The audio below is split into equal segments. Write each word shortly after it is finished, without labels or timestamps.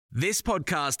This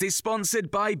podcast is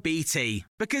sponsored by BT,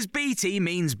 because BT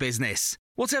means business.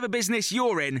 Whatever business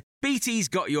you're in, BT's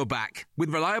got your back, with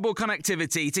reliable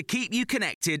connectivity to keep you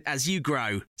connected as you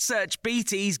grow. Search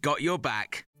BT's got your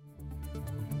back.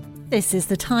 This is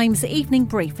the Times evening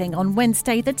briefing on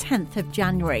Wednesday, the 10th of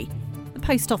January. The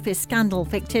post office scandal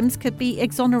victims could be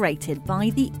exonerated by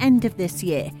the end of this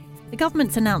year. The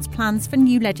government's announced plans for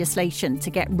new legislation to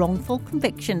get wrongful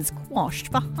convictions quashed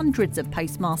for hundreds of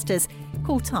postmasters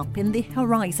caught up in the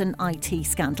Horizon IT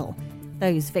scandal.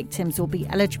 Those victims will be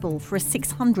eligible for a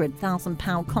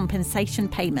 £600,000 compensation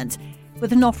payment,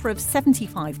 with an offer of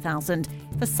 $75,000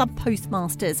 for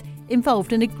sub-postmasters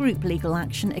involved in a group legal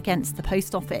action against the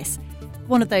post office.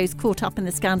 One of those caught up in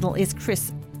the scandal is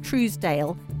Chris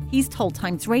Truesdale. He's told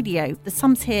Times Radio the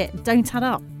sums here don't add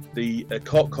up. The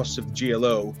court costs of the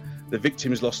GLO, the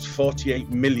victims lost 48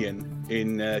 million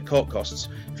in court costs.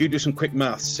 If you do some quick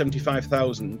maths,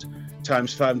 75,000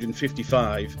 times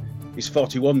 555 is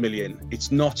 41 million.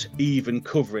 It's not even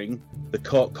covering the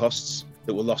court costs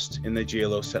that were lost in the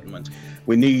GLO settlement.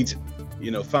 We need,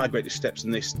 far greater steps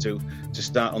than this to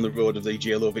start on the road of the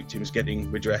GLO victims getting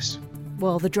redress.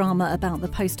 Well, the drama about the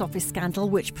post office scandal,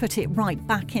 which put it right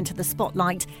back into the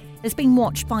spotlight, has been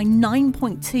watched by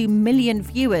 9.2 million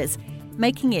viewers,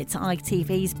 making it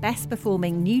ITV's best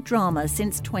performing new drama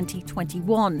since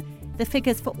 2021. The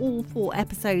figures for all 4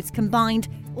 episodes combined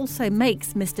also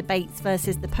makes Mr Bates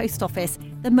vs the Post Office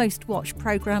the most watched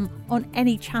programme on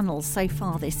any channel so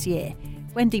far this year.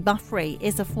 Wendy Buffrey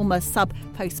is a former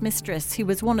sub-postmistress who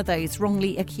was one of those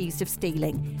wrongly accused of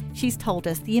stealing. She's told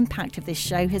us the impact of this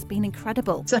show has been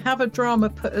incredible. To have a drama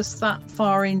put us that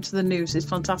far into the news is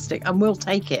fantastic, and we'll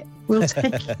take it. We'll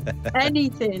take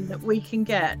anything that we can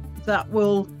get that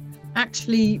will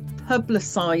actually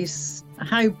publicise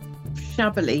how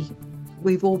shabbily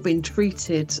we've all been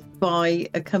treated by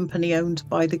a company owned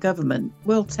by the government.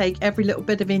 We'll take every little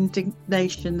bit of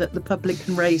indignation that the public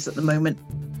can raise at the moment.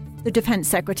 The Defence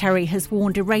Secretary has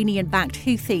warned Iranian-backed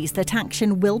Houthis that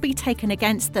action will be taken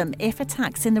against them if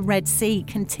attacks in the Red Sea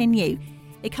continue.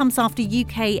 It comes after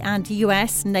UK and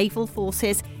US naval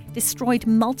forces destroyed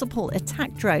multiple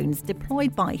attack drones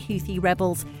deployed by Houthi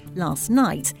rebels last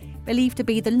night, believed to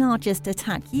be the largest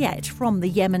attack yet from the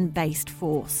Yemen-based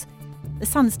force. The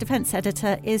Sun's defence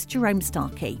editor is Jerome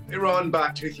Starkey.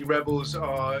 Iran-backed Houthi rebels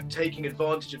are taking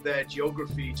advantage of their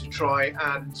geography to try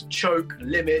and choke,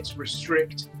 limit,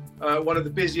 restrict one of the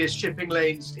busiest shipping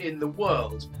lanes in the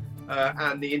world.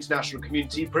 And the international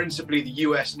community, principally the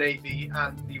US Navy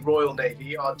and the Royal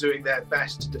Navy, are doing their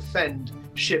best to defend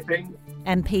shipping.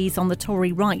 MPs on the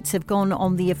Tory right have gone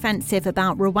on the offensive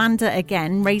about Rwanda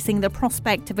again, raising the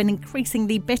prospect of an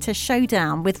increasingly bitter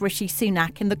showdown with Rishi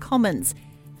Sunak in the Commons.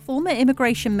 Former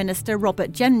Immigration Minister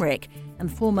Robert Jenrick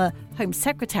and former Home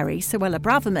Secretary Suella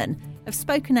Braverman have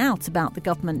spoken out about the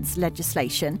government's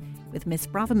legislation, with Miss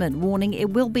Braverman warning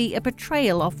it will be a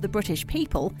betrayal of the British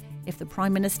people if the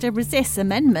Prime Minister resists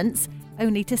amendments,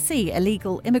 only to see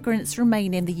illegal immigrants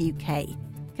remain in the UK.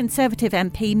 Conservative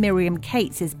MP Miriam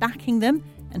Cates is backing them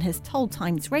and has told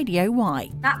Times Radio why.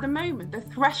 At the moment, the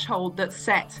threshold that's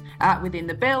set within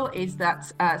the bill is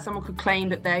that someone could claim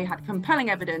that they had compelling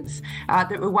evidence that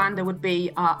Rwanda would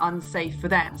be unsafe for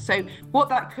them. So what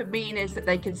that could mean is that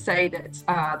they could say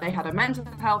that they had a mental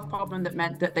health problem that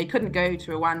meant that they couldn't go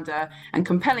to Rwanda, and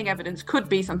compelling evidence could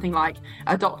be something like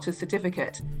a doctor's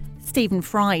certificate. Stephen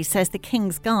Fry says the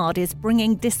King's Guard is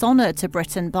bringing dishonour to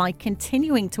Britain by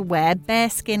continuing to wear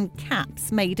bearskin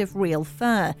caps made of real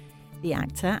fur. The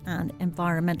actor and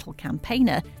environmental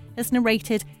campaigner has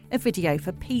narrated a video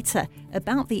for Peter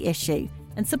about the issue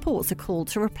and supports a call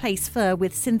to replace fur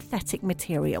with synthetic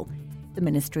material. The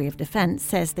Ministry of Defence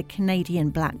says the Canadian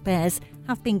black bears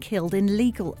have been killed in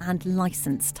legal and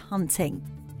licensed hunting.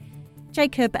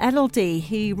 Jacob Elordi,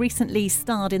 who recently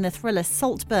starred in the thriller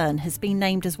Saltburn, has been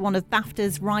named as one of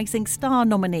BAFTA's Rising Star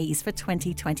nominees for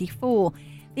 2024.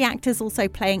 The actor's also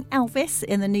playing Elvis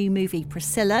in the new movie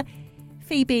Priscilla.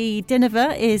 Phoebe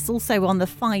Dynevor is also on the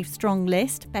 5-strong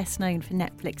list, best known for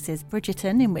Netflix's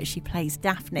Bridgerton, in which she plays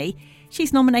Daphne.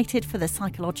 She's nominated for the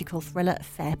psychological thriller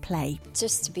Fair Play.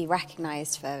 Just to be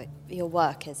recognised for your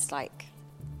work is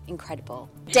incredible.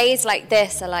 Days like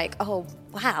this are oh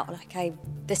wow, what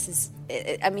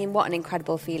an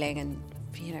incredible feeling, and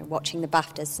watching the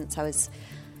BAFTAs since I was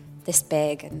this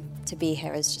big, and to be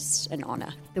here is just an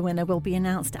honour. The winner will be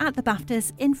announced at the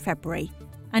BAFTAs in February.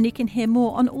 And you can hear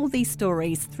more on all these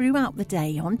stories throughout the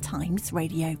day on Times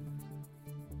Radio.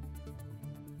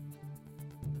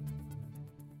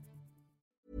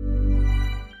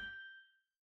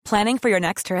 Planning for your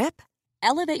next trip?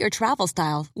 Elevate your travel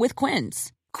style with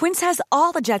Quince. Quince has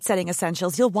all the jet-setting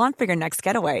essentials you'll want for your next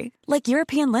getaway, like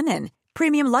European linen,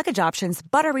 premium luggage options,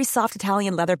 buttery soft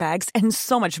Italian leather bags, and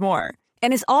so much more.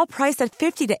 And is all priced at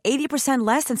 50 to 80%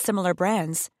 less than similar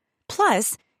brands.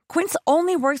 Plus, Quince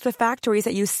only works with factories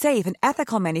that use safe and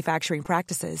ethical manufacturing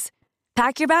practices.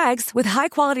 Pack your bags with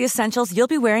high-quality essentials you'll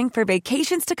be wearing for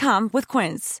vacations to come with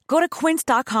Quince. Go to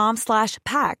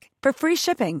quince.com/pack for free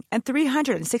shipping and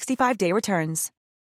 365-day returns.